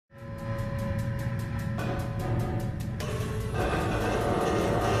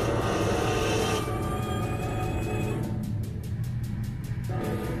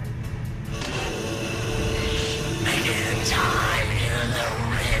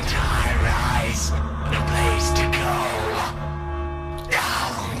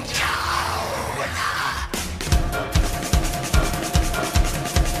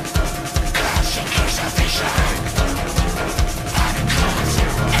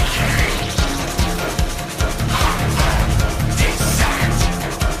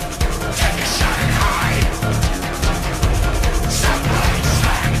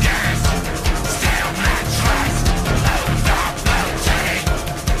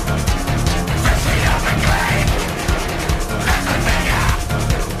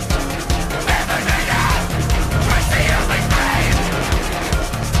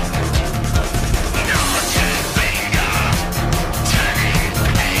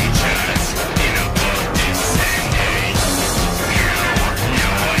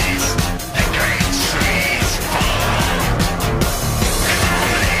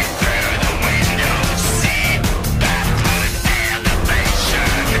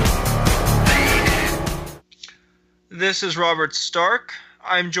This is Robert Stark.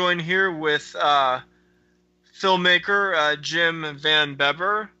 I'm joined here with filmmaker Jim Van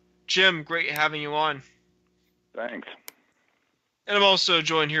Bebber. Jim, great having you on. Thanks. And I'm also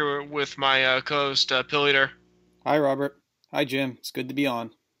joined here with my co-host Pilleater. Hi, Robert. Hi, Jim. It's good to be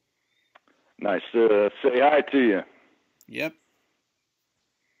on. Nice to say hi to you. Yep.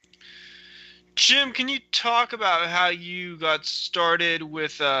 Jim, can you talk about how you got started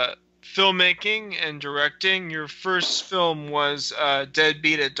with filmmaking and directing? Your first film was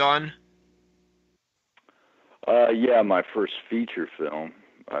Deadbeat at Dawn. Yeah, my first feature film.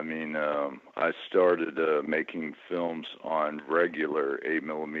 I started making films on regular 8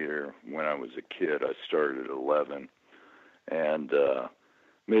 millimeter when I was a kid. I started at 11 and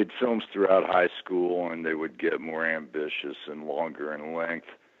made films throughout high school, and they would get more ambitious and longer in length.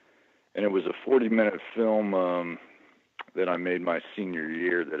 And it was a 40-minute film that I made my senior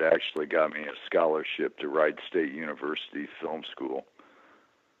year that actually got me a scholarship to Wright State University Film School.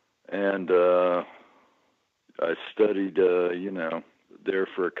 And I studied, there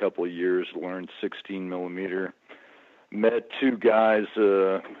for a couple of years, learned 16 millimeter. Met two guys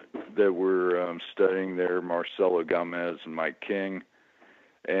that were studying there, Marcelo Gomez and Mike King.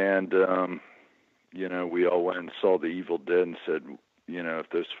 And, we all went and saw The Evil Dead and said, if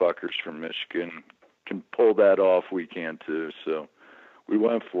those fuckers from Michigan can pull that off, we can too. So we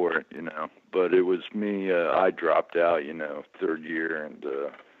went for it, But it was me, I dropped out, third year, and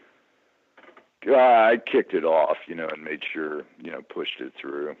I kicked it off, and made sure, pushed it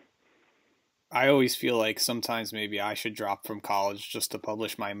through. I always feel like sometimes maybe I should drop from college just to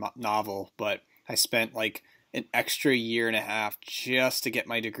publish my novel, but I spent like an extra year and a half just to get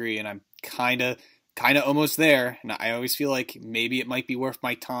my degree, and I'm kind of almost there. And I always feel like maybe it might be worth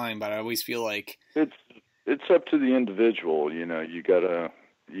my time, but I always feel like it's up to the individual. You gotta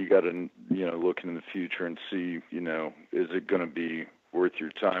look into the future and see, is it going to be worth your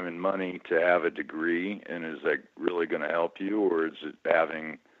time and money to have a degree, and is that really going to help you, or is it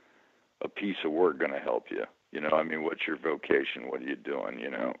having a piece of work going to help you? What's your vocation? What are you doing?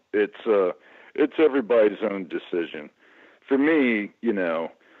 It's everybody's own decision. For me,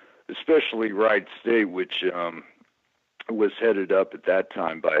 especially Wright State, which was headed up at that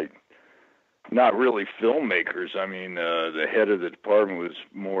time by not really filmmakers. The head of the department was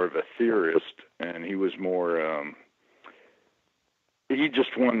more of a theorist, and he was more, he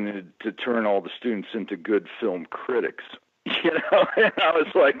just wanted to turn all the students into good film critics. And I was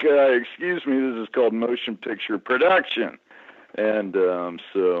like, excuse me, this is called motion picture production. And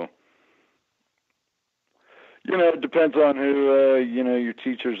so, it depends on who, your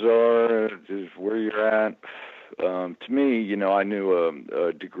teachers are, where you're at. To me, I knew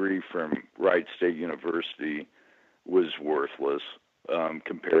a degree from Wright State University was worthless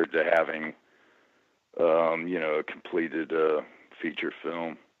compared to having, a completed feature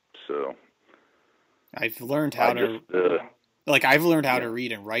film. So I've learned how to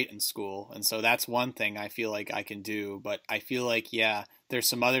read and write in school, and so that's one thing I feel like I can do. But I feel like, yeah, there's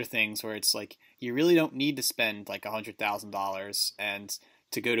some other things where it's like you really don't need to spend like $100,000 and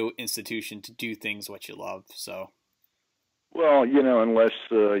to go to an institution to do things what you love. So, well, unless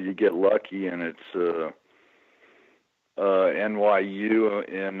you get lucky and it's NYU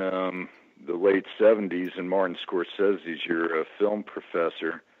in the late '70s, and Martin Scorsese's your film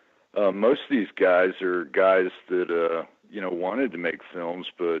professor. Most of these guys are guys that wanted to make films,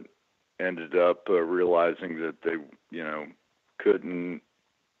 but ended up realizing that they couldn't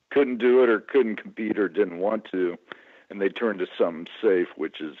do it, or couldn't compete, or didn't want to, and they turned to something safe,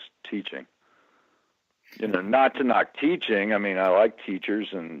 which is teaching. Not to knock teaching. I like teachers,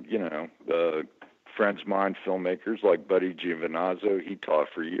 and friends of mine, filmmakers like Buddy Giovinazzo. He taught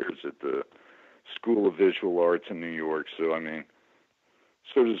for years at the School of Visual Arts in New York. So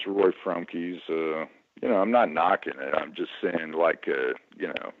so does Roy Frumkes. I'm not knocking it. I'm just saying, like,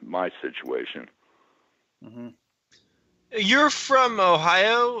 my situation. mm-hmm. You're from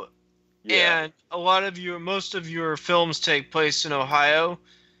Ohio, Yeah. and most of your films take place in Ohio.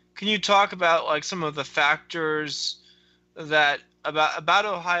 Can you talk about like some of the factors that about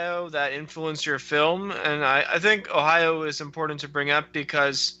Ohio that influence your film? And I think Ohio is important to bring up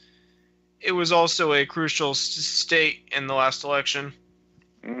because it was also a crucial state in the last election.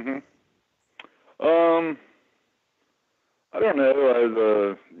 hmm I don't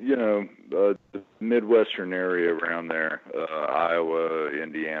know. The Midwestern area around there, Iowa,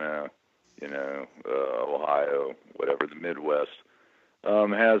 Indiana, Ohio, whatever, the Midwest,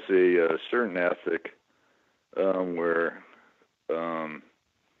 has a certain ethic where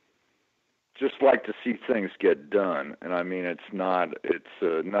just like to see things get done. And it's not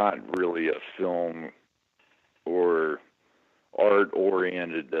really a film or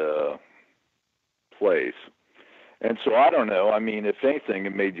art-oriented place. And so I don't know. I mean, if anything,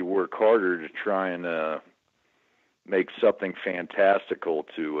 it made you work harder to try and make something fantastical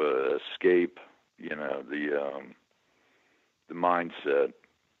to escape, the mindset.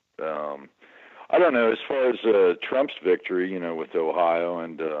 I don't know. As far as Trump's victory, with Ohio,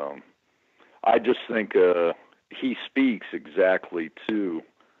 and I just think he speaks exactly to,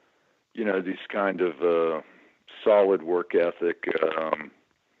 these kind of solid work ethic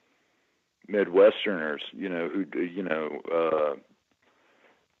Midwesterners, who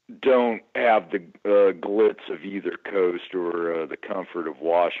don't have the glitz of either coast or the comfort of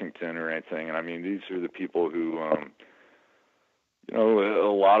Washington or anything. And I mean, these are the people who, a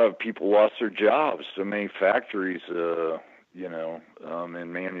lot of people lost their jobs. So many factories, and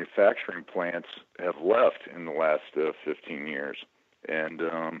manufacturing plants have left in the last 15 years. And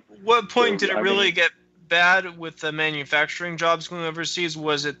what point did it really get bad with the manufacturing jobs going overseas?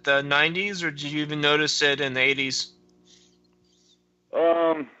 Was it the 90s, or did you even notice it in the 80s?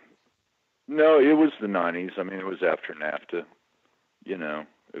 No, it was the 90s. I mean, it was after NAFTA.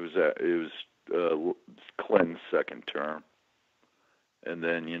 It was Clinton's second term, and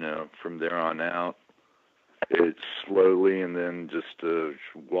then from there on out, it slowly and then just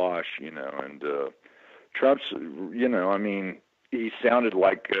wash. And Trump's, I mean, he sounded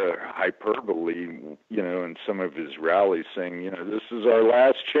like hyperbole, in some of his rallies, saying, this is our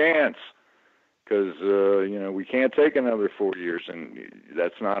last chance, because we can't take another 4 years, and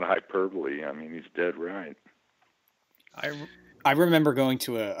that's not hyperbole. I mean, he's dead right. I remember going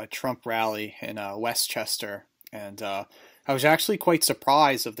to a Trump rally in Westchester, and I was actually quite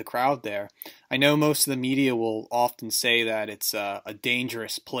surprised of the crowd there. I know most of the media will often say that it's a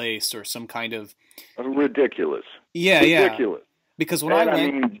dangerous place or some kind of ridiculous. Yeah, ridiculous. Yeah. Because when I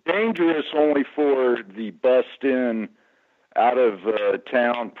mean, dangerous only for the bust-in,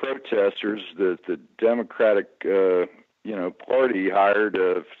 out-of-town protesters that the Democratic, Party hired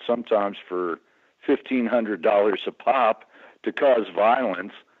sometimes for $1,500 a pop to cause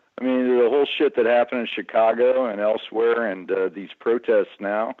violence. I mean, the whole shit that happened in Chicago and elsewhere, and these protests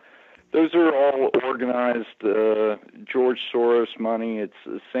now, those are all organized George Soros money. It's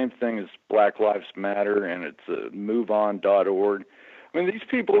the same thing as Black Lives Matter, and it's MoveOn.org. I mean, these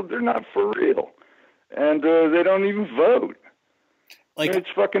people, they're not for real, and they don't even vote. Like, it's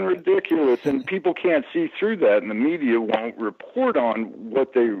fucking ridiculous, and people can't see through that, and the media won't report on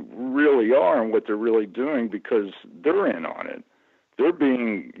what they really are and what they're really doing because they're in on it. They're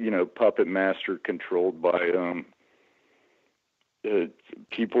being, puppet master controlled by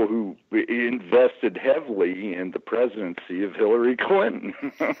people who invested heavily in the presidency of Hillary Clinton.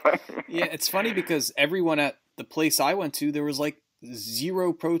 Yeah, it's funny because everyone at the place I went to, there was like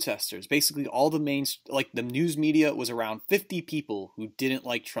zero protesters. Basically, all the the news media was around 50 people who didn't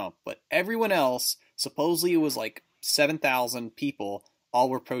like Trump, but everyone else, supposedly it was like 7,000 people, all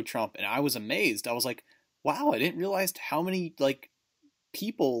were pro-Trump, and I was amazed. I was like, wow, I didn't realize how many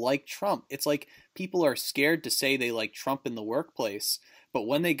people like Trump. It's like people are scared to say they like Trump in the workplace, but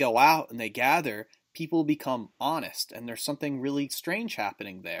when they go out and they gather, people become honest, and there's something really strange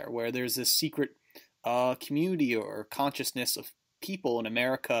happening there, where there's this secret community or consciousness of people in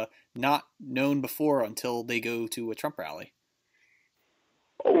America not known before until they go to a Trump rally.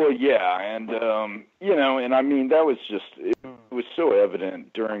 Oh, well, yeah, and and I mean, that was just, it was so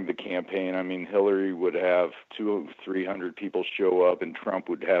evident during the campaign. I mean, Hillary would have 200-300 people show up, and Trump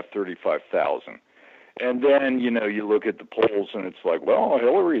would have 35,000. And then, you look at the polls, and it's like, well,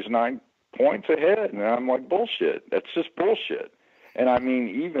 Hillary's 9 points ahead, and I'm like, bullshit. That's just bullshit. And I mean,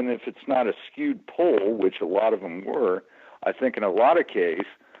 even if it's not a skewed poll, which a lot of them were, I think in a lot of cases,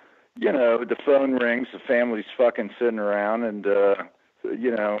 the phone rings, the family's fucking sitting around, and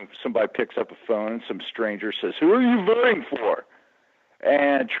somebody picks up a phone and some stranger says, "Who are you voting for?"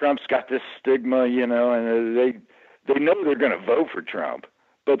 And Trump's got this stigma, and they know they're going to vote for Trump,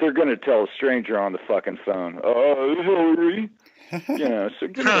 but they're going to tell a stranger on the fucking phone, "Oh, Hillary," so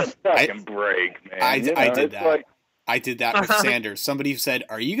give me a fucking break, man. I did that. I did that with Sanders. Somebody said,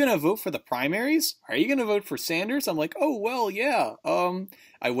 "Are you going to vote for the primaries? Are you going to vote for Sanders?" I'm like, "Oh, well, yeah."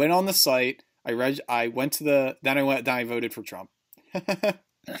 I went on the site. Then I voted for Trump.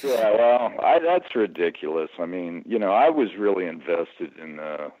 Yeah, well, that's ridiculous. I mean, I was really invested in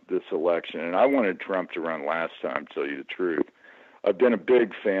this election, and I wanted Trump to run last time, to tell you the truth. I've been a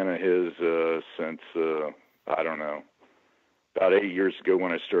big fan of his since, I don't know, about 8 years ago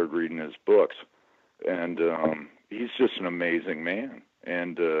when I started reading his books. And he's just an amazing man.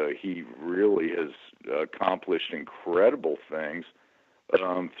 And he really has accomplished incredible things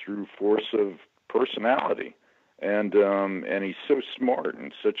through force of personality. and he's so smart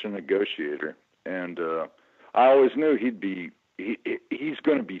and such a negotiator. And I always knew he's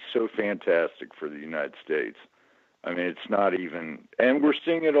going to be so fantastic for the United States. I mean, it's not even, and we're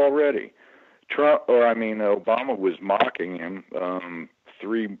seeing it already. Obama was mocking him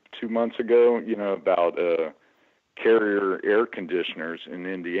 2 months ago, about Carrier air conditioners in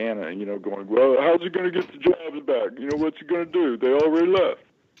Indiana, and going, well, how's he going to get the jobs back? What's he going to do? They already left.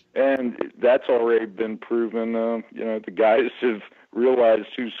 And that's already been proven. The guys have realized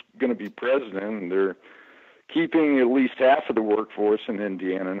who's going to be president, and they're keeping at least half of the workforce in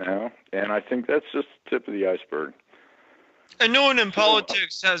Indiana now. And I think that's just the tip of the iceberg. And no one in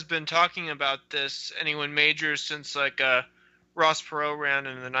politics has been talking about this, anyone major, since Ross Perot ran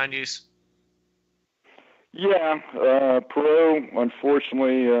in the 90s. Yeah, Perot,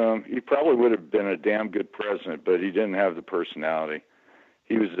 unfortunately, he probably would have been a damn good president, but he didn't have the personality.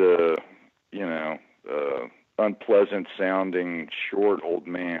 He was unpleasant sounding, short old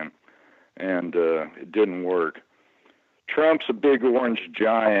man, and it didn't work. Trump's a big orange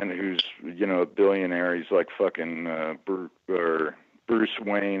giant who's, a billionaire. He's like fucking Bruce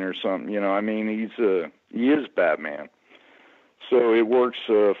Wayne or something. He is Batman. So it works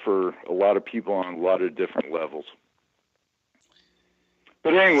for a lot of people on a lot of different levels.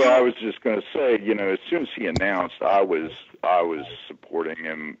 But anyway, I was just going to say, as soon as he announced, I was supporting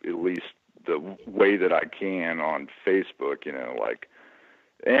him at least the way that I can on Facebook. Like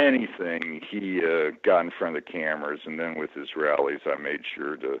anything he got in front of the cameras, and then with his rallies, I made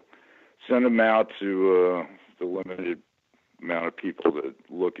sure to send them out to the limited amount of people that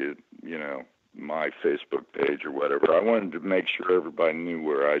look at, my Facebook page or whatever. I wanted to make sure everybody knew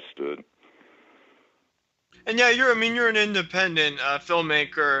where I stood. And yeah, you're an independent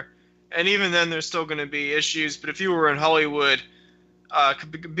filmmaker, and even then there's still going to be issues. But if you were in Hollywood,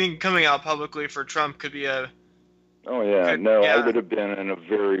 coming out publicly for Trump could be a... Oh, yeah. I would have been in a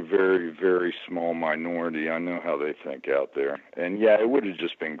very, very, very small minority. I know how they think out there. And yeah, it would have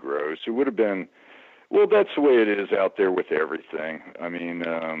just been gross. It would have been... Well, that's the way it is out there with everything. I mean,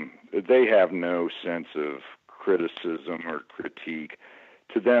 they have no sense of criticism or critique.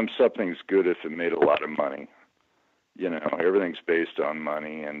 To them, something's good if it made a lot of money. Everything's based on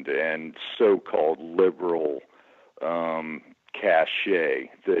money and so-called liberal cachet.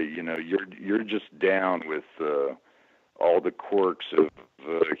 You're just down with all the quirks of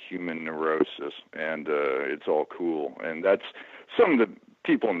human neurosis, and it's all cool. And that's some of the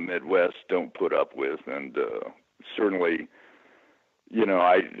people in the Midwest don't put up with, and certainly,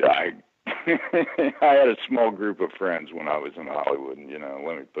 I I had a small group of friends when I was in Hollywood, and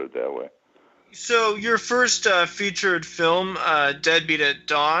let me put it that way. So your first featured film, Deadbeat at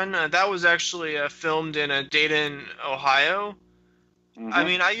Dawn, that was actually filmed in Dayton, Ohio. Mm-hmm. I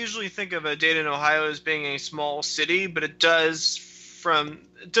mean, I usually think of Dayton, Ohio as being a small city, but it does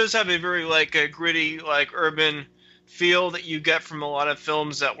have a very a gritty urban feel that you get from a lot of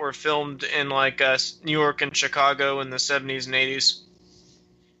films that were filmed in New York and Chicago in the 70s and 80s.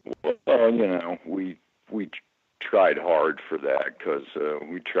 Well, we tried hard for that because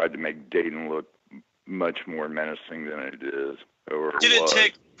we tried to make Dayton look much more menacing than it is. Did it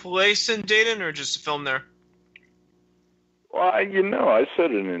take place in Dayton or just film there? Well, I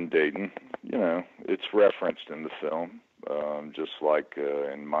said it in Dayton. It's referenced in the film. Just like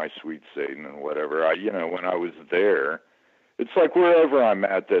in My Sweet Satan and whatever. When I was there, it's like wherever I'm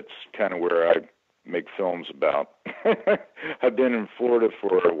at, that's kind of where I make films about. I've been in Florida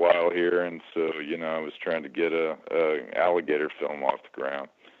for a while here, and so, I was trying to get a alligator film off the ground.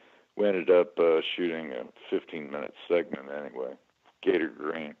 We ended up shooting a 15-minute segment anyway, Gator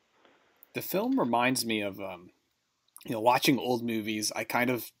Green. The film reminds me of, watching old movies.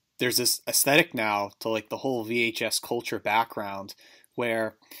 There's this aesthetic now to the whole VHS culture background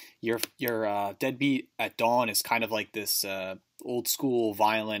where your Deadbeat at Dawn is kind of like this old school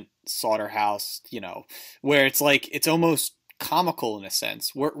violent slaughterhouse, where it's almost comical in a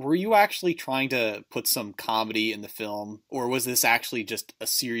sense. Were you actually trying to put some comedy in the film, or was this actually just a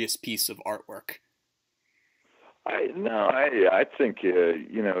serious piece of artwork? I think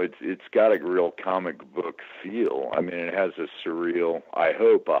it's got a real comic book feel. I mean, it has a surreal, I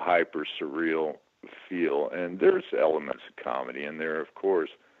hope a hyper surreal feel, and there's elements of comedy in there, of course.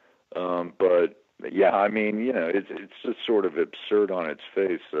 But yeah, I mean, it's just sort of absurd on its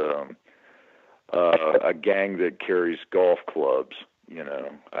face. A gang that carries golf clubs.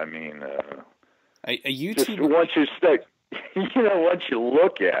 I mean, a YouTuber. Just once once you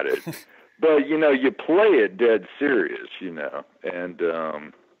look at it. But, you play it dead serious, and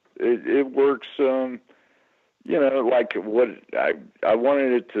it works, like what I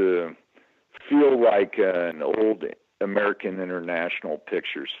wanted it to feel like an old American International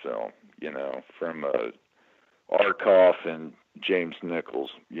Pictures film, from Arkoff and James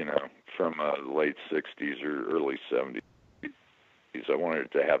Nichols, from the late 60s or early 70s. I wanted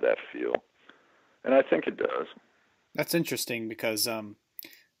it to have that feel. And I think it does. That's interesting because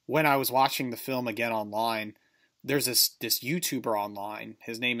when I was watching the film again online, there's this YouTuber online.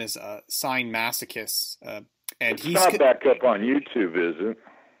 His name is Sign Masochist, and he's not back up on YouTube, is it?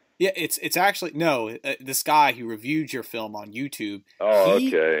 Yeah, it's actually no. This guy who reviewed your film on YouTube. Oh,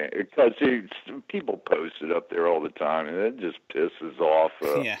 okay. Because people post it up there all the time, and it just pisses off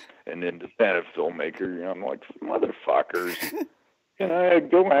an independent filmmaker. I'm like, motherfuckers.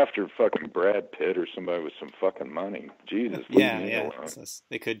 Go after fucking Brad Pitt or somebody with some fucking money. Jesus. Yeah.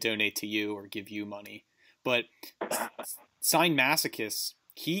 They could donate to you or give you money. But Sign Masochist,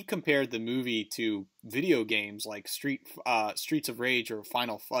 he compared the movie to video games like Streets of Rage or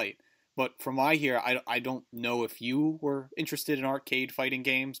Final Fight. But from what I hear, I don't know if you were interested in arcade fighting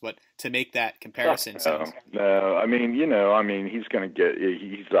games, but to make that comparison sounds... No. I mean, he's going to get...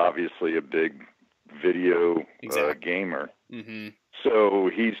 He's obviously a big video gamer. Mm-hmm. So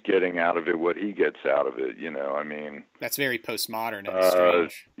he's getting out of it what he gets out of it, That's very postmodern and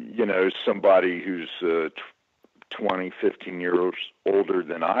strange. Somebody who's 20, 15 years older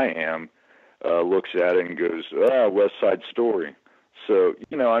than I am looks at it and goes, West Side Story. So,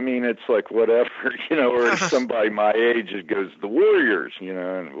 it's like whatever, or somebody my age, it goes, The Warriors,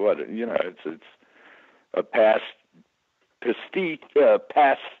 and what, it's a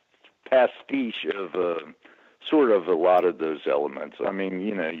pastiche of sort of a lot of those elements. I mean,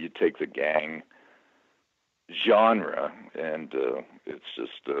 you take the gang genre, and it's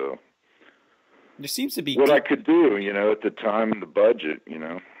just there seems to be what I could do, at the time and the budget,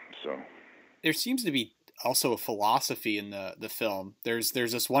 So there seems to be also a philosophy in the film. There's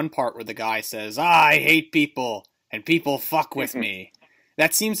this one part where the guy says, I hate people, and people fuck with me.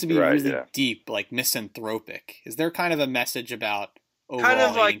 That seems to be really deep, like misanthropic. Is there kind of a message about kind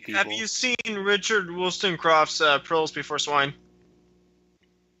of like, people? Have you seen Richard Wollstonecraft's Pearls Before Swine?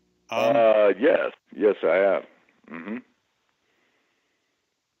 Yes, I have. Mm-hmm.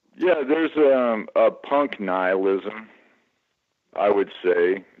 Yeah, there's a punk nihilism, I would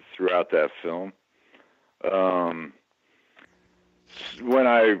say, throughout that film. When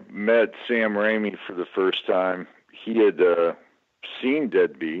I met Sam Raimi for the first time, he had seen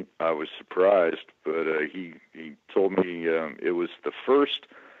Deadbeat. I was surprised, but he told me it was the first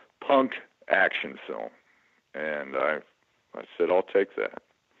punk action film, and I said, I'll take that.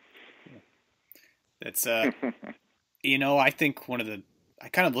 That's I think I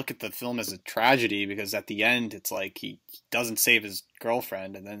kind of look at the film as a tragedy, because at the end it's like he doesn't save his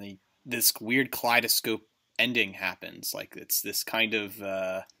girlfriend, and then this weird kaleidoscope ending happens. Like it's this kind of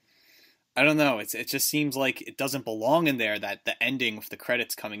I don't know. It just seems like it doesn't belong in there, that the ending with the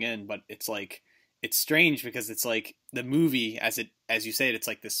credits coming in. But it's like, it's strange because it's like the movie, as you say, it's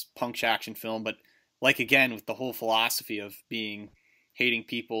like this punk action film. But like again with the whole philosophy of hating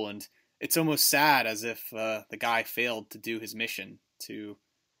people, and it's almost sad as if the guy failed to do his mission to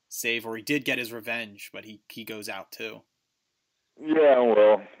save, or he did get his revenge, but he goes out too. Yeah,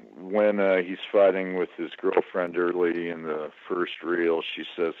 well, when he's fighting with his girlfriend early in the first reel, she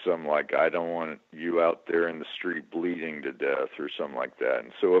says something like, I don't want you out there in the street bleeding to death, or something like that.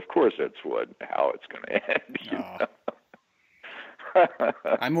 And so, of course, that's how it's going to end.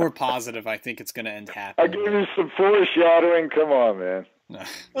 I'm more positive. I think it's going to end happy. I give you some foreshadowing. Come on, man.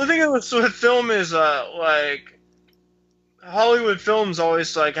 Well, I think with film is, like, Hollywood films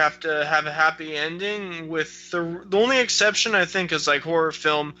always like have to have a happy ending. With the only exception, I think, is like horror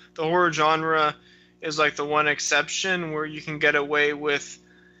film. The horror genre is like the one exception where you can get away with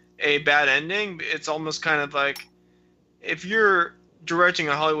a bad ending. It's almost kind of like, if you're directing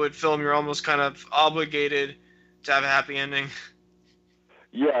a Hollywood film, you're almost kind of obligated to have a happy ending.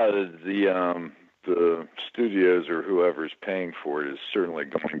 Yeah, the studios or whoever's paying for it is certainly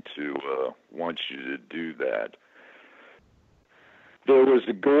going to want you to do that. There was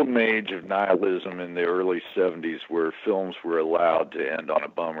a golden age of nihilism in the early 70s where films were allowed to end on a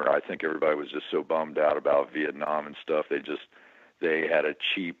bummer. I think everybody was just so bummed out about Vietnam and stuff. They had a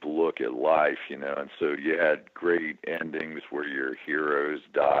cheap look at life, and so you had great endings where your heroes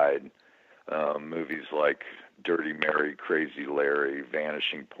died. Movies like Dirty Mary, Crazy Larry,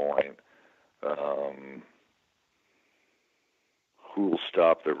 Vanishing Point, Who'll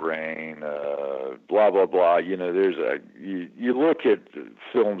Stop the Rain, blah, blah, blah. You look at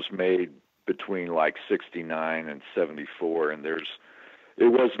films made between like 69 and 74, and it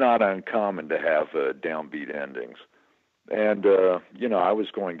was not uncommon to have downbeat endings. And, I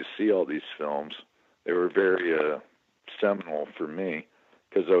was going to see all these films. They were very seminal for me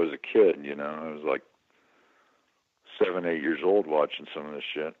because I was a kid, I was like 7, 8 years old watching some of this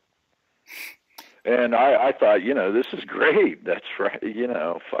shit. And I thought, this is great. That's right.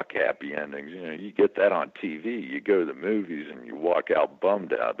 Fuck happy endings. You get that on TV. You go to the movies and you walk out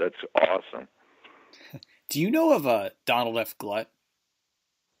bummed out. That's awesome. Do you know of Donald F. Glut?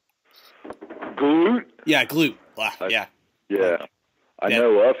 Glut? Yeah, Glut. Yeah. Yeah. I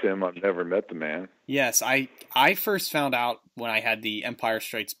know of him. I've never met the man. Yes, I first found out when I had the Empire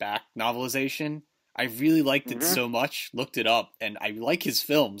Strikes Back novelization. I really liked it so much, looked it up, and I like his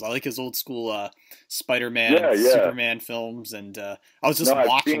films. I like his old school Spider-Man, Superman films, and I was just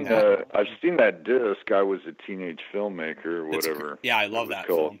watching that. I've seen that disc. I Was a Teenage Filmmaker, or whatever. I love that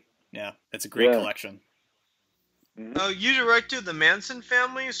film. Yeah, it's a great collection. You directed The Manson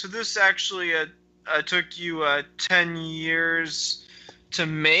Family, so this actually took you 10 years to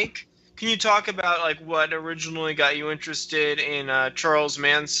make. Can you talk about what originally got you interested in Charles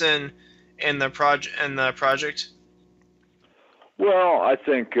Manson and the project? Well, I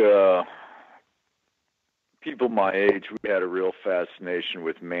think people my age, we had a real fascination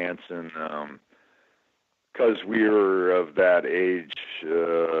with Manson because we were of that age,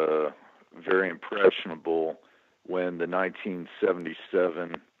 very impressionable when the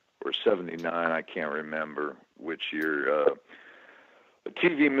 1977 or 79, I can't remember which year, a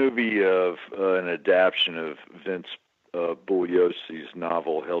TV movie of an adaptation of Vince Bugliosi's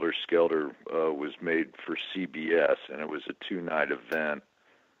novel Helter Skelter was made for CBS, and it was a 2-night event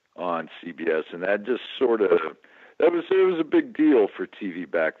on CBS, and that just it was a big deal for TV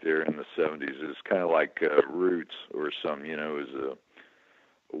back there in the 70s. It was kind of like Roots or something, it was a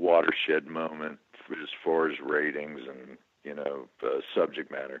watershed moment as far as ratings and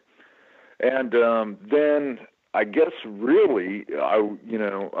subject matter. And then I guess really, I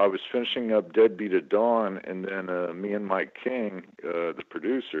was finishing up Deadbeat at Dawn, and then me and Mike King, the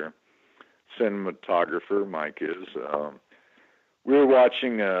producer, cinematographer, Mike is, we were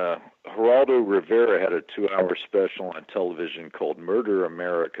watching, Geraldo Rivera had a 2-hour special on television called Murder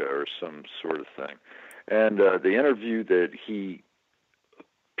America or some sort of thing. And the interview that he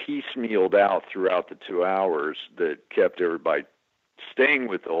piecemealed out throughout the 2 hours that kept everybody staying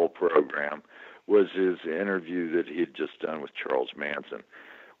with the whole program was his interview that he had just done with Charles Manson,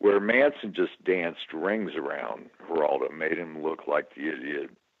 where Manson just danced rings around Geraldo, made him look like the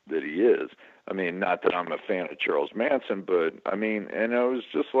idiot that he is. I mean, not that I'm a fan of Charles Manson, but I mean, and I was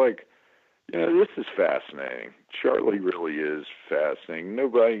just like, this is fascinating. Charlie really is fascinating.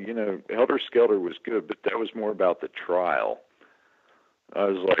 Nobody, Helter Skelter was good, but that was more about the trial. I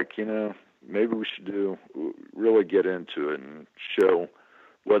was like, maybe we should really get into it and show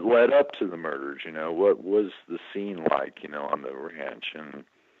what led up to the murders, what was the scene like, on the ranch. And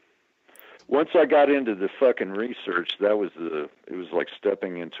once I got into the fucking research, it was like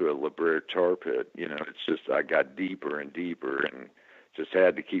stepping into a La Brea tar pit. It's just, I got deeper and deeper and just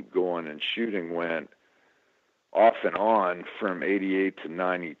had to keep going, and shooting went off and on from 88 to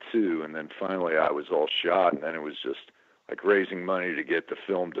 92. And then finally I was all shot, and then it was just like raising money to get the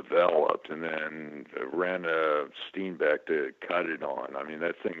film developed, and then rent a Steenbeck to cut it on. I mean,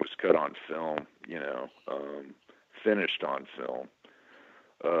 that thing was cut on film, finished on film.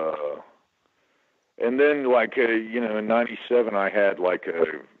 And then in 97, I had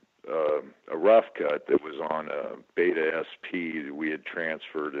a rough cut that was on a Beta SP that we had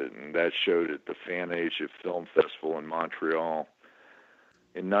transferred it, and that showed at the Fan Asia Film Festival in Montreal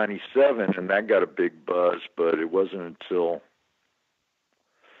in 97, and that got a big buzz, but it wasn't until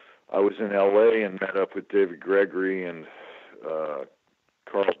I was in LA and met up with David Gregory and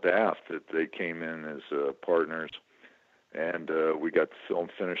Carl Daft that they came in as partners, and we got the film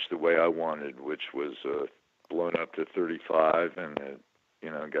finished the way I wanted, which was blown up to 35, and it,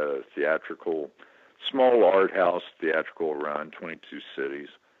 got a small art house theatrical run, 22 cities,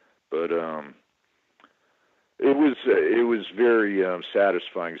 but it was very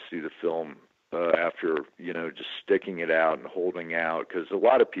satisfying to see the film after just sticking it out and holding out, because a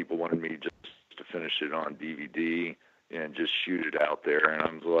lot of people wanted me just to finish it on DVD and just shoot it out there, and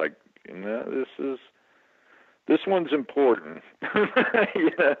I was like, this one's important.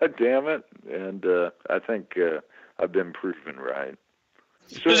 Damn it. And I think I've been proven right.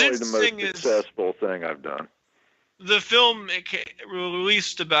 Certainly the most successful thing I've done. The film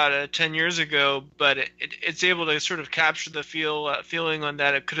released about 10 years ago, but it's able to sort of capture the feeling on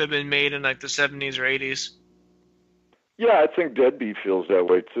that it could have been made in the 70s or 80s. Yeah, I think Deadbeat feels that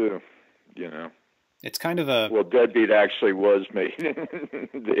way too. It's kind of Deadbeat actually was made in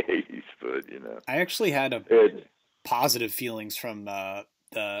the 80s, but I actually had positive feelings from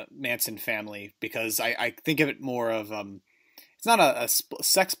the Manson family, because I think of it more of it's not a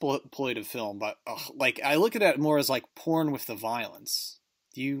sex-exploitive film, but like I look at it more as like porn with the violence.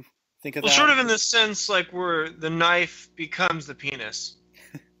 Do you think of Well, that? sort of in the sense like where the knife becomes the penis.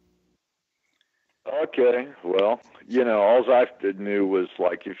 Okay, well, all I knew was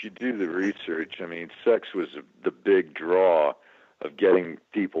like if you do the research, I mean, sex was the big draw of getting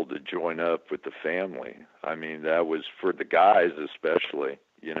people to join up with the family. I mean, that was for the guys especially.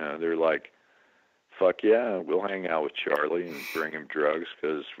 They're like, fuck yeah, we'll hang out with Charlie and bring him drugs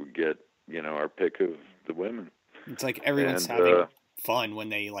because we get, our pick of the women. It's like everyone's having fun when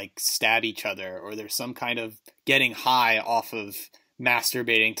they like stab each other, or there's some kind of getting high off of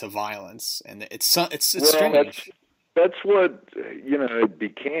masturbating to violence, and it's strange. That's what it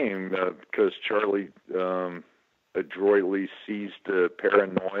became because Charlie adroitly seized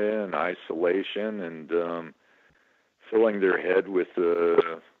paranoia and isolation and filling their head with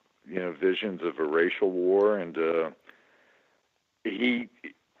visions of a racial war, and he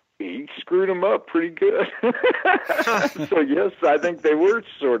screwed them up pretty good. So yes, I think they were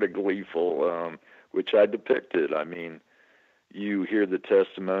sort of gleeful, which I depicted. I mean, you hear the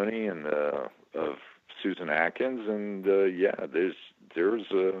testimony and of Susan Atkins, and there's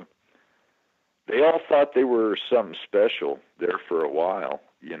they all thought they were something special there for a while,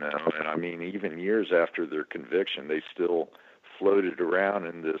 and I mean, even years after their conviction, they still floated around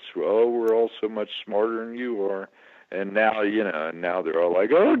in this, oh, we're all so much smarter than you are. And now, now they're all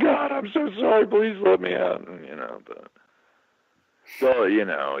like, oh God, I'm so sorry, please let me out. And, but so,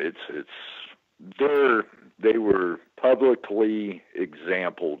 they were publicly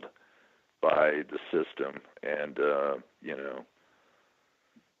exampled by the system. And,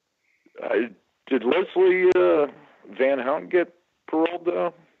 did Leslie Van Houten get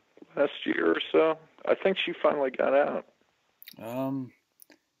paroled last year or so? I think she finally got out. I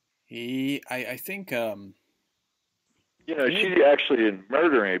think, she actually didn't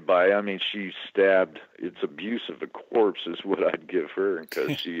murder anybody. I mean, she stabbed, it's abuse of the corpse is what I'd give her,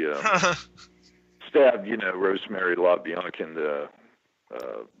 because she stabbed, Rosemary LaBianca in the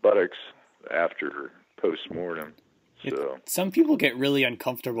buttocks after post-mortem. So some people get really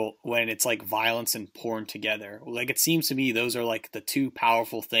uncomfortable when it's like violence and porn together. Like, it seems to me those are like the two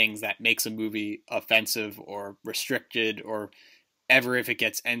powerful things that makes a movie offensive or restricted, or ever if it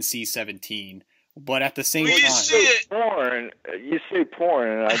gets NC-17. But at the same time, you say porn,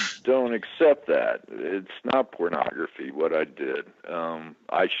 and I don't accept that. It's not pornography, what I did.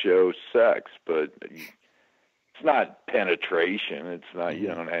 I show sex, but it's not penetration. It's not, you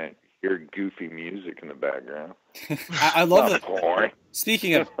don't hear goofy music in the background. I love that. Porn.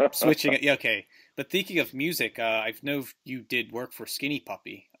 Speaking of switching, yeah, okay. But thinking of music, I know you did work for Skinny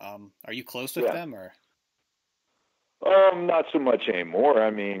Puppy. Are you close with them, or? Not so much anymore. I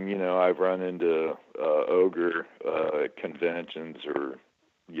mean, I've run into Ogre conventions or,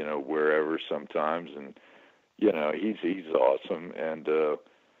 wherever sometimes, and he's awesome and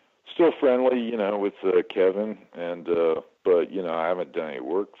still friendly, with Kevin, and but I haven't done any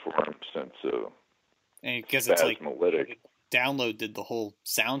work for him since and because it's like Download did the whole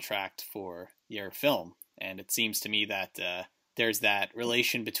soundtrack for your film, and it seems to me that there's that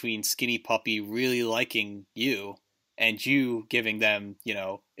relation between Skinny Puppy really liking you and you giving them,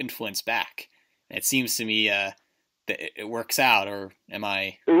 influence back. And it seems to me that it works out, or am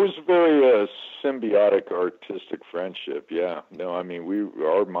I? It was a very symbiotic artistic friendship, yeah. No, I mean,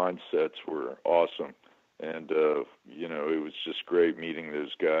 our mindsets were awesome. And, it was just great meeting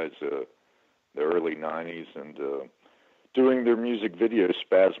those guys the early 90s, and doing their music video,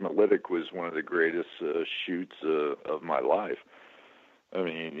 Spasmolytic, was one of the greatest shoots of my life. I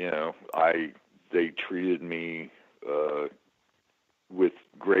mean, they treated me with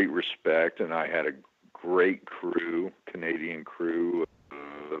great respect, and I had a great crew, Canadian crew,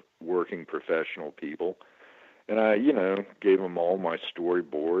 working professional people, and I, gave them all my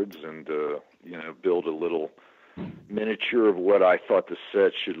storyboards and, build a little miniature of what I thought the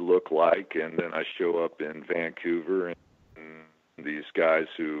set should look like, and then I show up in Vancouver, and these guys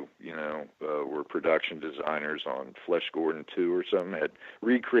who, were production designers on Flesh Gordon 2 or something had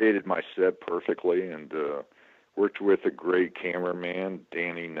recreated my set perfectly, and worked with a great cameraman,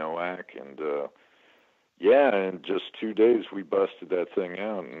 Danny Nowak, and in just 2 days we busted that thing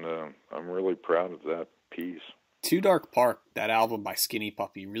out, and I'm really proud of that piece. Too Dark Park, that album by Skinny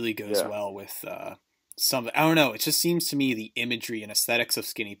Puppy, really goes well with some. I don't know. It just seems to me the imagery and aesthetics of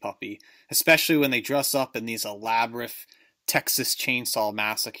Skinny Puppy, especially when they dress up in these elaborate Texas Chainsaw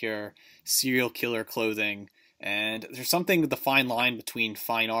Massacre, serial killer clothing, and there's something with the fine line between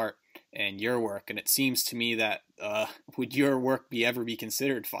fine art and your work, and it seems to me that would your work ever be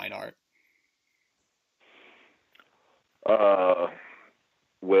considered fine art?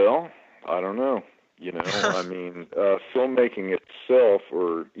 Well, I don't know. I mean, filmmaking itself,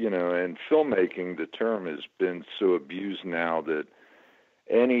 and filmmaking, the term has been so abused now that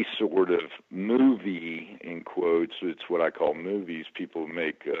any sort of movie, in quotes, it's what I call movies, people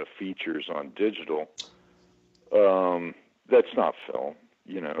make features on digital, that's not film.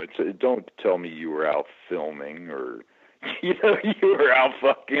 Don't tell me you were out filming or, you were out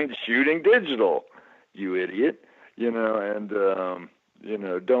fucking shooting digital, you idiot.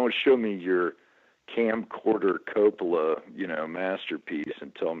 Don't show me your camcorder Coppola, masterpiece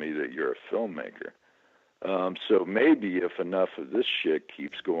and tell me that you're a filmmaker. So maybe if enough of this shit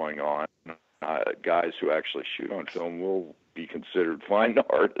keeps going on, guys who actually shoot on film will be considered fine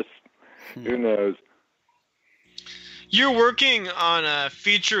artists. Who knows? You're working on a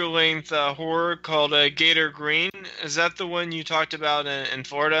feature-length horror called Gator Green. Is that the one you talked about in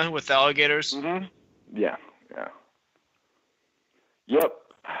Florida with the alligators? Mm-hmm. Yeah. Yep.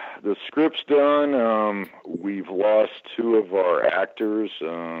 The script's done. We've lost 2 of our actors,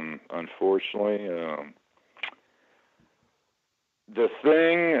 unfortunately. The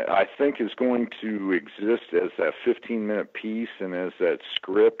thing, I think, is going to exist as that 15-minute piece and as that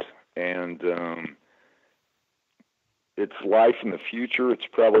script, and its life in the future, it's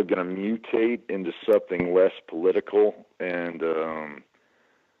probably going to mutate into something less political, and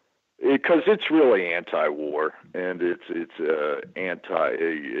because it's really anti-war, and it's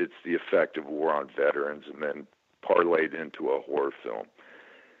the effect of war on veterans, and then parlayed into a horror film.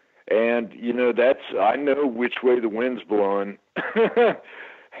 And I know which way the wind's blowing,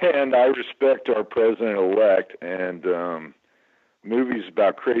 and I respect our president-elect. And movies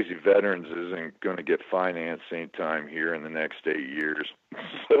about crazy veterans isn't going to get financed anytime here in the next 8 years.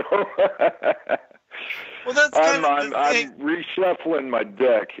 So. Well, that's I'm reshuffling my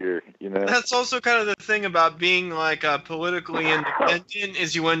deck here, That's also kind of the thing about being like politically independent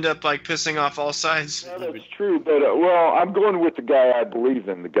is you end up like pissing off all sides. Yeah, that's true, but I'm going with the guy I believe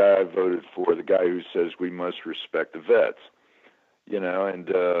in, the guy I voted for, the guy who says we must respect the vets,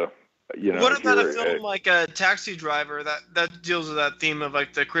 What about a film like a Taxi Driver that deals with that theme of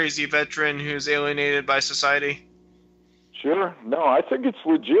like the crazy veteran who's alienated by society? Sure. No, I think it's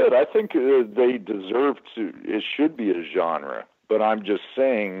legit. I think they deserve to. It should be a genre. But I'm just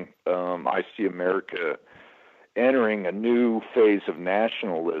saying, I see America entering a new phase of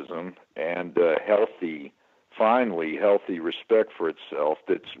nationalism and finally healthy respect for itself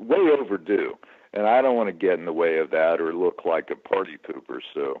that's way overdue. And I don't want to get in the way of that or look like a party pooper.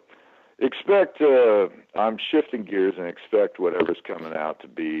 So expect, I'm shifting gears and expect whatever's coming out to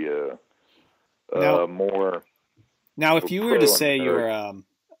be more... Now, if you were to say you're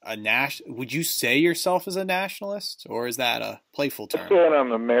would you say yourself as a nationalist, or is that a playful term? I said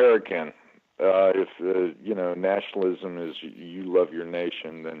I'm American. If nationalism is you love your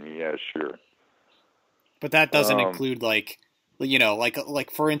nation, then yeah, sure. But that doesn't include like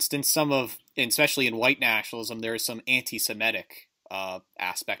for instance, especially in white nationalism, there is some anti-Semitic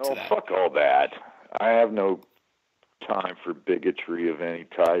aspect to that. Fuck all that. I have no time for bigotry of any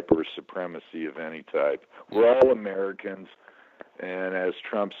type or supremacy of any type. We're all Americans, and as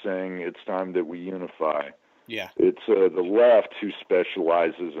Trump's saying, it's time that we unify. Yeah. It's the left who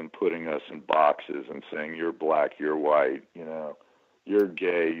specializes in putting us in boxes and saying you're black, you're white, you're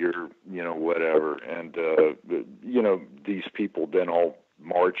gay, you're whatever, and these people then all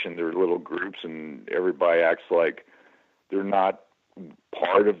march in their little groups, and everybody acts like they're not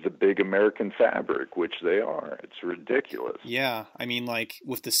part of the big American fabric, which they are. It's ridiculous. Yeah, I mean, like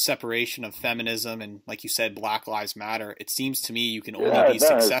with the separation of feminism and, like you said, Black Lives Matter, it seems to me you can only be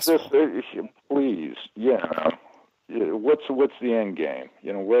successful. Please, what's the end game?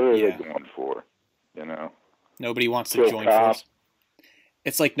 What are they going for? Nobody wants to join forces.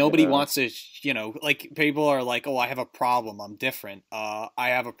 It's like nobody wants to, like people are like, oh, I have a problem. I'm different. I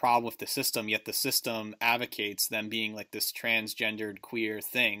have a problem with the system, yet the system advocates them being like this transgendered queer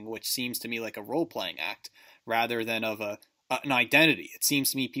thing, which seems to me like a role-playing act rather than of an identity. It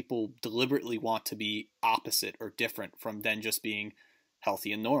seems to me people deliberately want to be opposite or different from then just being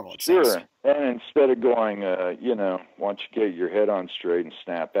healthy and normal. Sure. And instead of going, once you get your head on straight and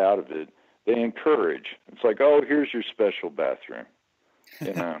snap out of it, they encourage. It's like, oh, here's your special bathroom.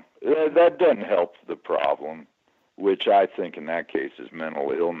 That doesn't help the problem, which I think in that case is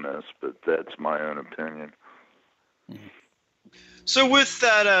mental illness, but that's my own opinion. So with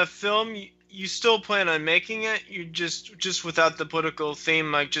that film, you still plan on making it? You just without the political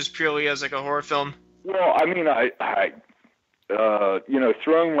theme, like just purely as like a horror film? Well, I mean,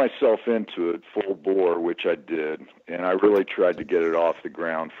 throwing myself into it full bore, which I did, and I really tried to get it off the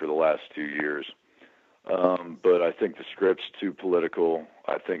ground for the last 2 years. But I think the script's too political.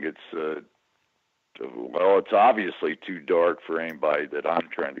 I think it's obviously too dark for anybody that I'm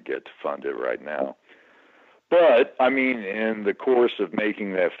trying to get to fund it right now. But, I mean, in the course of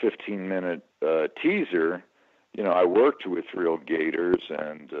making that 15-minute teaser, I worked with real gators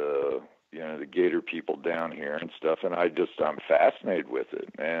and, the gator people down here and stuff, and I'm fascinated with it.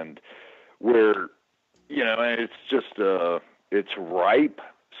 And and it's just, it's ripe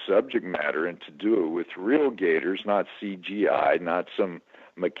subject matter, and to do it with real gators, not CGI, not some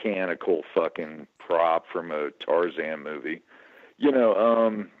mechanical fucking prop from a Tarzan movie.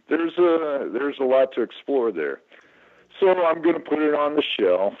 There's a lot to explore there. So I'm going to put it on the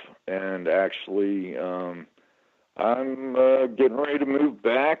shelf, and actually, I'm getting ready to move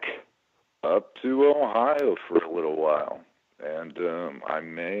back up to Ohio for a little while, and I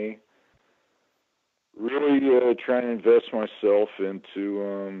may really try and invest myself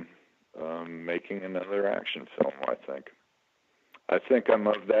into making another action film. I think I'm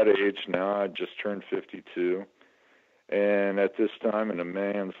of that age now. I just turned 52. And at this time in a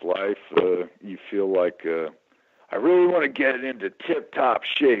man's life, you feel like I really want to get into tip-top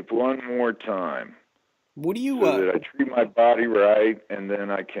shape one more time. What do you... So that I treat my body right, and then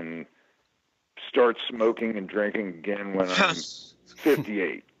I can start smoking and drinking again when I'm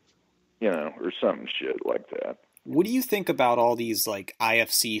 58, or some shit like that. What do you think about all these like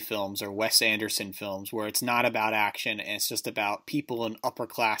IFC films or Wes Anderson films where it's not about action and it's just about people in upper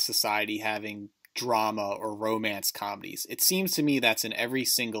class society having drama or romance comedies? It seems to me that's in every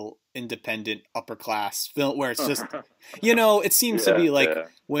single independent upper class film where it's just, it seems to be like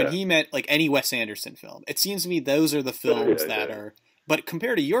he meant like any Wes Anderson film. It seems to me those are the films that are, but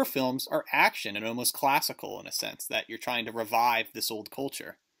compared to your films, are action and almost classical in a sense that you're trying to revive this old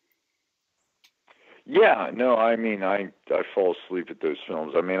culture. Yeah, no, I mean, I fall asleep at those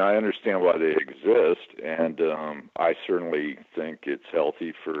films. I mean, I understand why they exist, and I certainly think it's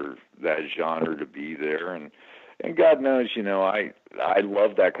healthy for that genre to be there. And God knows, I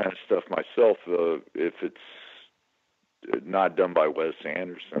love that kind of stuff myself, if it's not done by Wes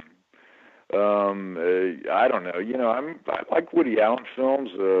Anderson. I don't know. I like Woody Allen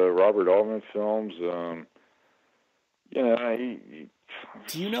films, Robert Altman films. Do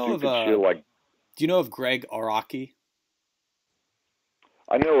you know of shit like? Do you know of Greg Araki?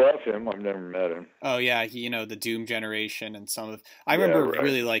 I know of him. I've never met him. Oh yeah, the Doom Generation and some of. I remember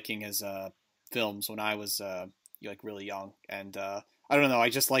really liking his films when I was really young, and I don't know. I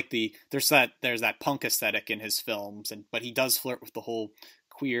just like there's that punk aesthetic in his films, but he does flirt with the whole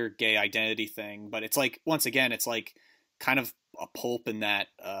queer gay identity thing. But it's like once again, it's like kind of a pulp in that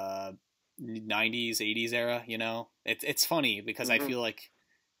 90s, 80s era. It's funny because I feel like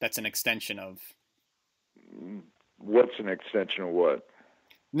that's an extension of. What's an extension of what?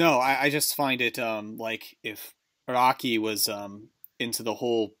 No, I just find it like if Araki was into the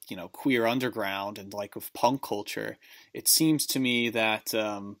whole queer underground and like of punk culture, it seems to me that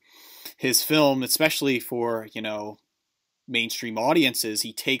his film, especially for mainstream audiences,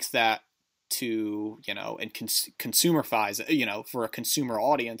 he takes that to and consumerifies for a consumer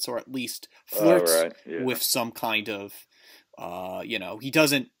audience, or at least flirts with some kind of he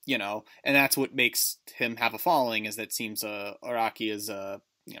doesn't, and that's what makes him have a following, is that it seems Araki is,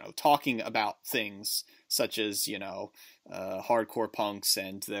 talking about things such as, hardcore punks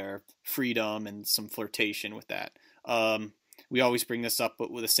and their freedom and some flirtation with that. We always bring this up, but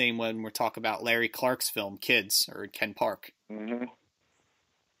with the same when we talk about Larry Clark's film, Kids, or Ken Park. Mm-hmm.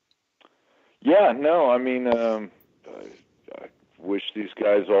 Yeah, no, I mean, I wish these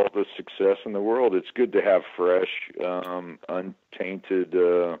guys all the success in the world. It's good to have fresh, untainted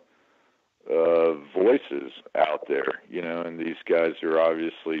voices out there, and these guys are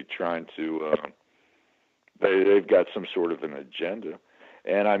obviously trying to, they've got some sort of an agenda.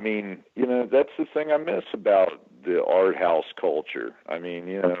 And I mean, that's the thing I miss about the art house culture. I mean,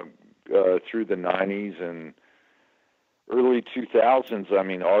 through the 90s and early 2000s, I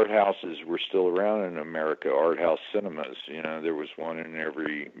mean, art houses were still around in America, art house cinemas. There was one in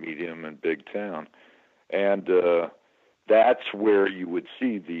every medium and big town. And that's where you would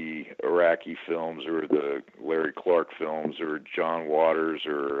see the Araki films or the Larry Clark films or John Waters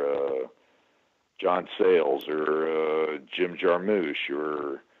or John Sayles or Jim Jarmusch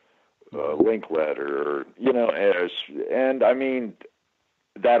or Linkletter, and I mean,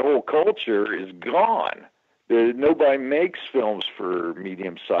 that whole culture is gone. Nobody makes films for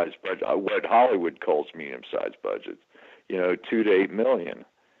medium-sized budget, what Hollywood calls medium-sized budgets, 2 to 8 million.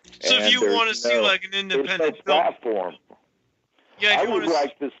 So if you want to see like an independent film, platform. Yeah, I would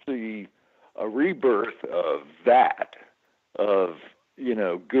like to see a rebirth of that, of, you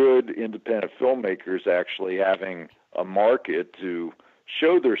know, good independent filmmakers actually having a market to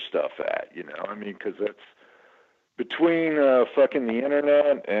show their stuff at, you know. I mean, because that's between fucking the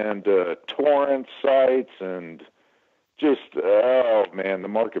internet and torrent sites and just, oh man, the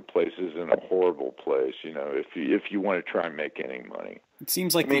marketplace is in a horrible place, you know, if you want to try and make any money. It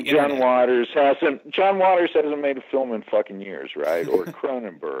seems like John Waters hasn't made a film in fucking years, right? Or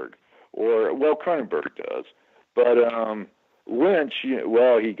Cronenberg, or well, Cronenberg does, but Lynch,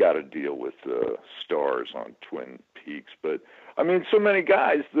 well, he got a deal with Stars on Twin Peaks, but I mean, so many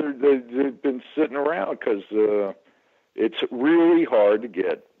guys they've been sitting around because it's really hard to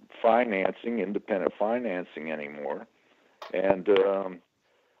get financing, independent financing anymore, and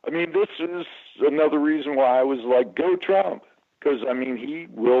I mean, this is another reason why I was like, go Trump. Because, I mean, he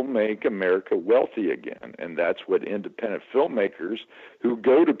will make America wealthy again. And that's what independent filmmakers who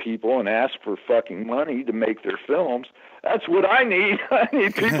go to people and ask for fucking money to make their films, that's what I need. I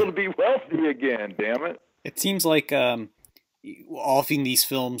need people to be wealthy again, damn it. It seems like often these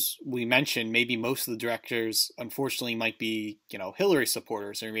films we mentioned, maybe most of the directors, unfortunately, might be, you know, Hillary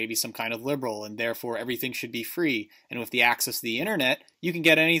supporters or maybe some kind of liberal, and therefore everything should be free. And with the access to the internet, you can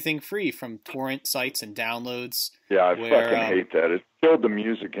get anything free from torrent sites and downloads. Yeah, I fucking hate that. It killed the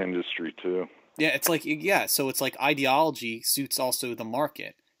music industry too. Yeah, it's like, yeah, so it's like ideology suits also the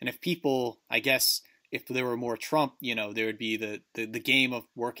market. And if people, I guess, if there were more Trump, you know, there would be the game of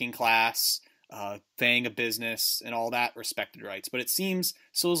working class, paying a business and all that respected rights. But it seems,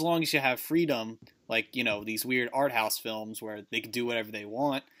 so as long as you have freedom, like, you know, these weird art house films where they can do whatever they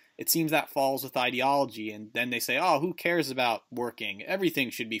want, it seems that falls with ideology. And then they say, oh, who cares about working? Everything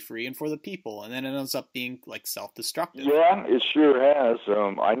should be free and for the people. And then it ends up being like self-destructive. Yeah, it sure has.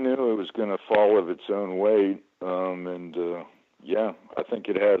 I knew it was going to fall of its own weight. Yeah, I think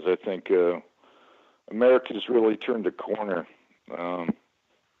it has. I think America's really turned a corner.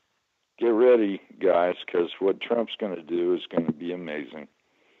 Get ready, guys, because what Trump's going to do is going to be amazing.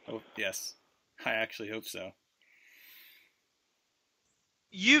 Oh, yes. I actually hope so.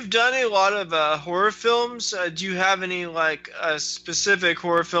 You've done a lot of horror films. Do you have any like specific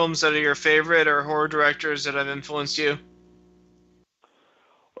horror films that are your favorite, or horror directors that have influenced you?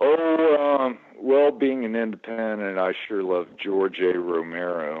 Oh, well, being an independent, I sure love George A.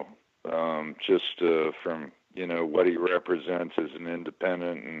 Romero, just from, you know, what he represents as an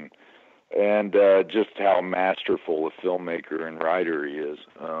independent and just how masterful a filmmaker and writer he is.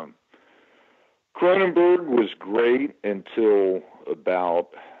 Cronenberg was great until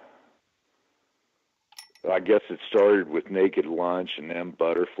about, I guess it started with Naked Lunch and then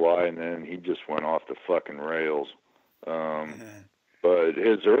Butterfly, and then he just went off the fucking rails. But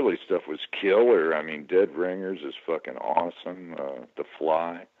his early stuff was killer. I mean, Dead Ringers is fucking awesome. The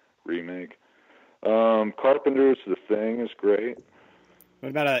Fly remake. Carpenter's The Thing is great. What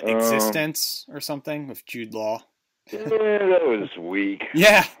about Existence or something with Jude Law? Yeah, that was weak.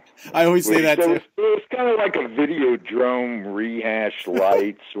 Yeah, I always say that too. It was kind of like a Videodrome rehashed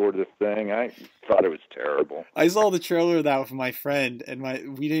light sort of thing. I thought it was terrible. I saw the trailer of that with my friend, and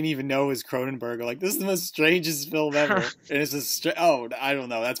we didn't even know it was Cronenberg. We're like, this is the most strangest film ever. And it's just, I don't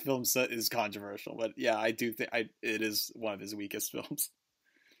know. That film is controversial, but yeah, I do think it is one of his weakest films.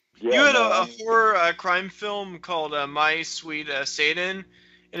 Yeah, you had a horror crime film called My Sweet Satan,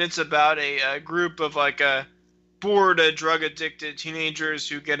 and it's about a group of like bored, drug-addicted teenagers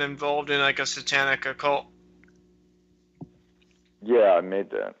who get involved in like a satanic occult. Yeah, I made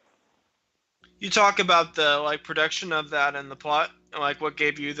that. You talk about the like production of that and the plot, and like what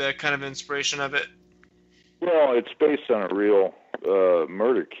gave you the kind of inspiration of it. Well, it's based on a real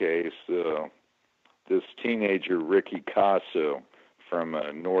murder case. This teenager, Ricky Casso, from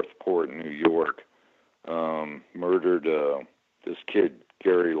Northport, New York, murdered this kid,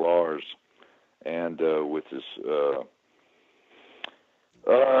 Gary Lars, and with his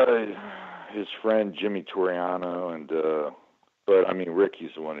friend Jimmy Toriano, and but I mean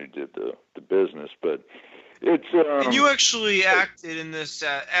Ricky's the one who did the business. But it's and you actually acted in this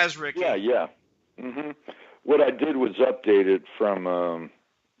as Ricky. Yeah. Mm-hmm. What I did was update it from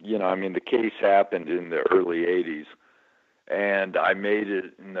I mean the case happened in the early '80s. And I made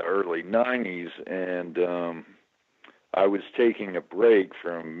it in the early 90s, and I was taking a break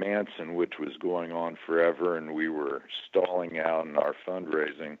from Manson, which was going on forever, and we were stalling out in our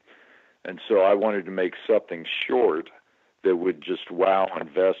fundraising. And so I wanted to make something short that would just wow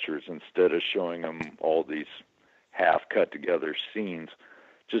investors instead of showing them all these half-cut together scenes,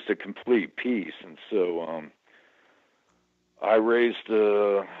 just a complete piece. And so I raised,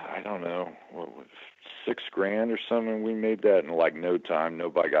 I don't know, $6,000 or something. We made that in like no time.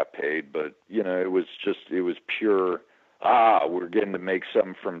 Nobody got paid, but it was pure. We're getting to make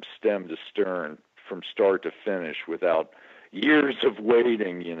something from stem to stern, from start to finish, without years of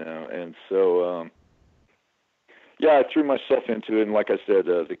waiting. And so I threw myself into it. And like I said,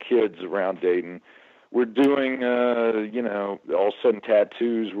 the kids around Dayton were doing, all of a sudden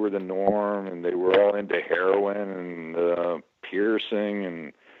tattoos were the norm, and they were all into heroin and piercing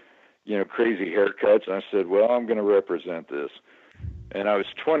and crazy haircuts. And I said, well, I'm going to represent this. And I was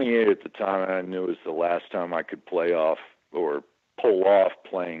 28 at the time, and I knew it was the last time I could pull off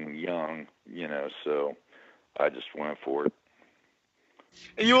playing young, so I just went for it.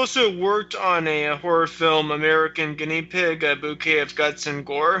 And you also worked on a horror film, American Guinea Pig, A Bouquet of Guts and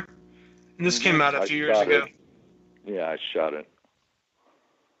Gore. And this came out a few years ago. Yeah, I shot it.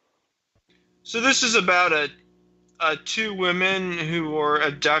 So this is about two women who were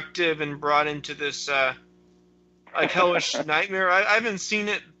abducted and brought into this hellish nightmare. I haven't seen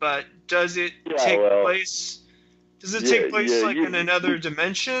it, but does it take place? Does it take place in another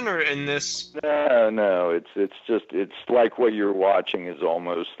dimension or in this? No. It's like what you're watching is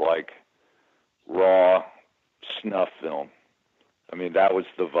almost like raw snuff film. I mean, that was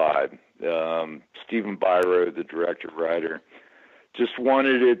the vibe. Stephen Byro, the director-writer, just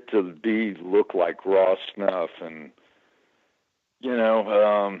wanted it to look like raw snuff, and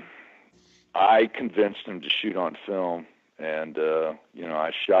I convinced him to shoot on film, and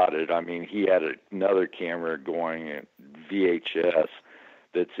I shot it. I mean, he had another camera going at VHS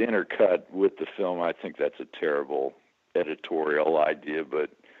that's intercut with the film. I think that's a terrible editorial idea, but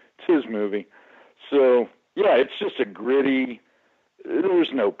it's his movie. So yeah, it's just a gritty.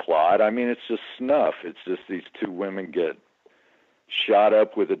 There's no plot. I mean, it's just snuff. It's just these two women get shot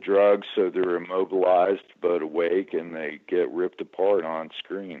up with a drug, so they're immobilized but awake, and they get ripped apart on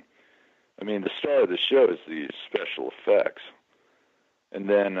screen. I mean, the star of the show is these special effects. And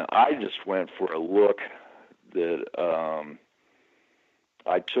then I just went for a look that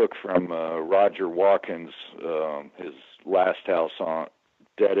I took from Roger Watkins, his last house on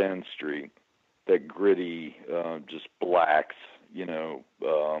Dead End Street, that gritty, just blacks,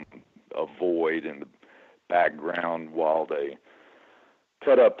 a void in the background while they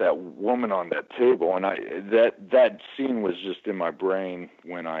cut up that woman on that table. And that scene was just in my brain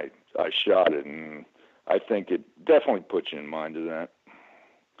when I shot it, and I think it definitely puts you in mind of that.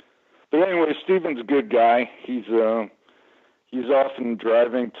 But anyway, Stephen's a good guy. He's often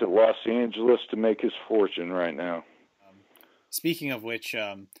driving to Los Angeles to make his fortune right now. Speaking of which,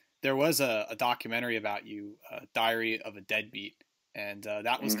 there was a documentary about you, Diary of a Deadbeat, and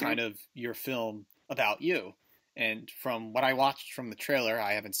that was kind of your film about you. And from what I watched from the trailer,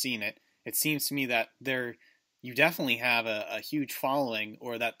 I haven't seen it, it seems to me that you definitely have a huge following,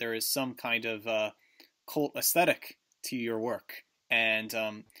 or that there is some kind of cult aesthetic to your work. And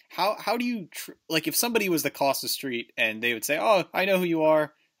how do you, if somebody was to cross the street and they would say, oh, I know who you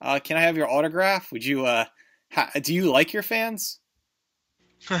are, can I have your autograph? Would you, do you like your fans?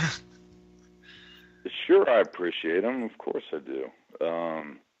 Sure, I appreciate them. Of course I do.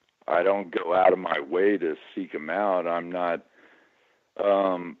 I don't go out of my way to seek them out. I'm not,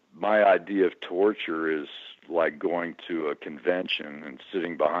 my idea of torture is like going to a convention and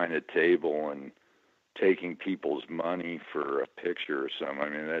sitting behind a table and taking people's money for a picture or something. I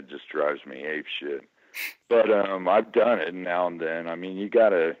mean, that just drives me ape shit. But I've done it now and then. I mean, you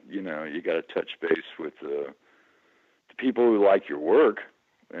gotta touch base with the people who like your work,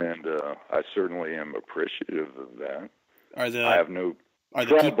 and I certainly am appreciative of that. I have no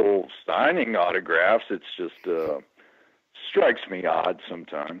trouble signing autographs. It's just strikes me odd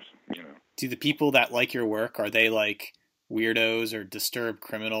sometimes. Do the people that like your work, are they like weirdos or disturbed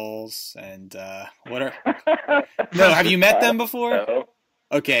criminals? And what are? No, have you met them before? No.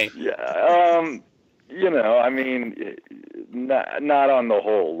 Okay. Yeah. I mean, not on the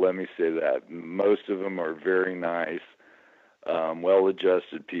whole. Let me say that most of them are very nice,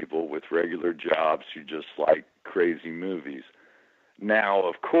 well-adjusted people with regular jobs who just like crazy movies. Now,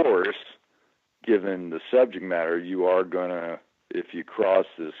 of course, given the subject matter, you are gonna, if you cross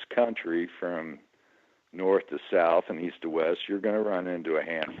this country from north to south and east to west, you're going to run into a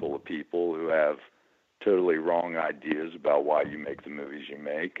handful of people who have totally wrong ideas about why you make the movies you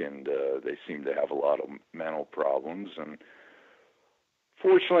make, and they seem to have a lot of mental problems. And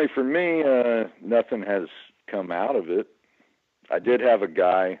fortunately for me, nothing has come out of it. I did have a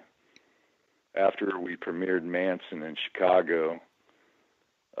guy, after we premiered Manson in Chicago,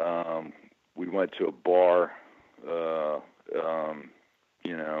 we went to a bar,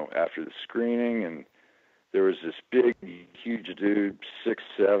 after the screening, and there was this big, huge dude,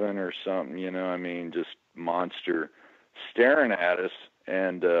 6'7" or something, you know, I mean, just monster, staring at us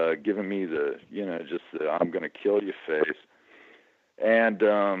and giving me the, you know, just the I'm going to kill you face. And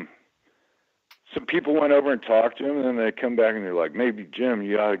some people went over and talked to him, and then they come back and they're like, maybe Jim,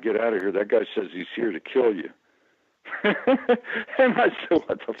 you ought to get out of here. That guy says he's here to kill you. And I said,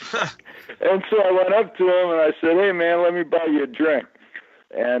 what the fuck? And so I went up to him and I said, hey man, let me buy you a drink.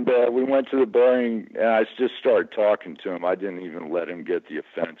 And we went to the bar and I just started talking to him. I didn't even let him get the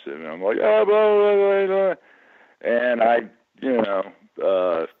offensive. And I'm like, oh, blah, blah, blah, blah. And I, you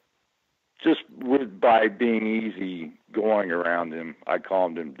know, just by being easy going around him, I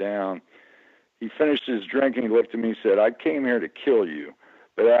calmed him down. He finished his drink and he looked at me and said, I came here to kill you,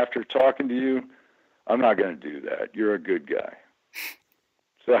 but after talking to you, I'm not going to do that. You're a good guy.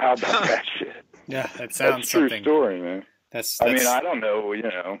 So how about that shit? Yeah, that sounds That's a true something. Story, man. That's I mean, I don't know, you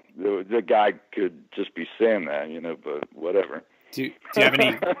know, the guy could just be saying that, you know, but whatever. Do you have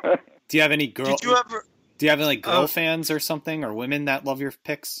any girl? Did you ever? Do you have any like girl fans or something, or women that love your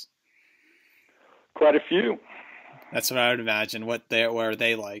picks? Quite a few. What I would imagine. What are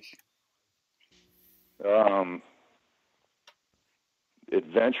they like?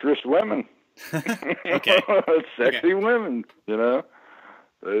 Adventurous women. Okay. Sexy women, you know.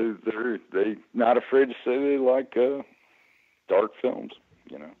 They not afraid to say they like dark films,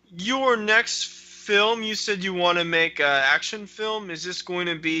 you know. Your next film, you said you want to make an action film. Is this going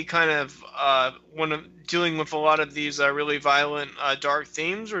to be kind of one of dealing with a lot of these really violent, dark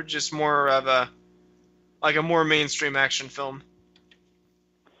themes, or just more of a more mainstream action film?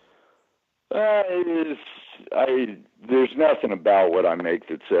 There's nothing about what I make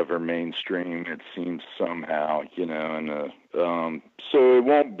that's ever mainstream. It seems somehow, you know, and so it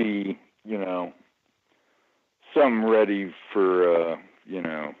won't be, you know, some ready for, you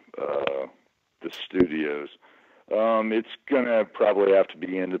know, the studios. It's gonna probably have to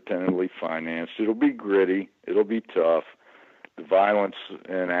be independently financed. It'll be gritty. It'll be tough. The violence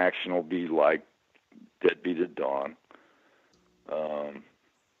and action will be like Deadbeat at Dawn.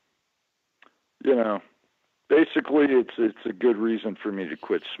 You know, basically, it's a good reason for me to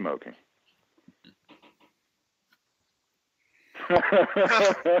quit smoking.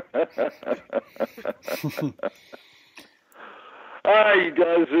 All right, you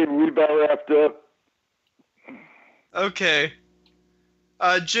guys, we about wrapped up. Okay.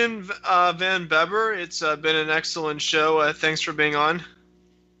 Jim Van Bebber, it's been an excellent show. Thanks for being on.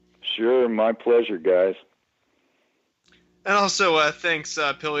 Sure, my pleasure, guys. And also, thanks,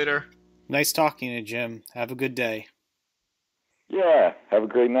 Pilleater. Nice talking to you, Jim. Have a good day. Yeah, have a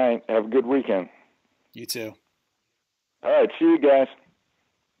great night. Have a good weekend. You too. All right, see you guys.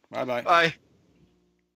 Bye-bye. Bye.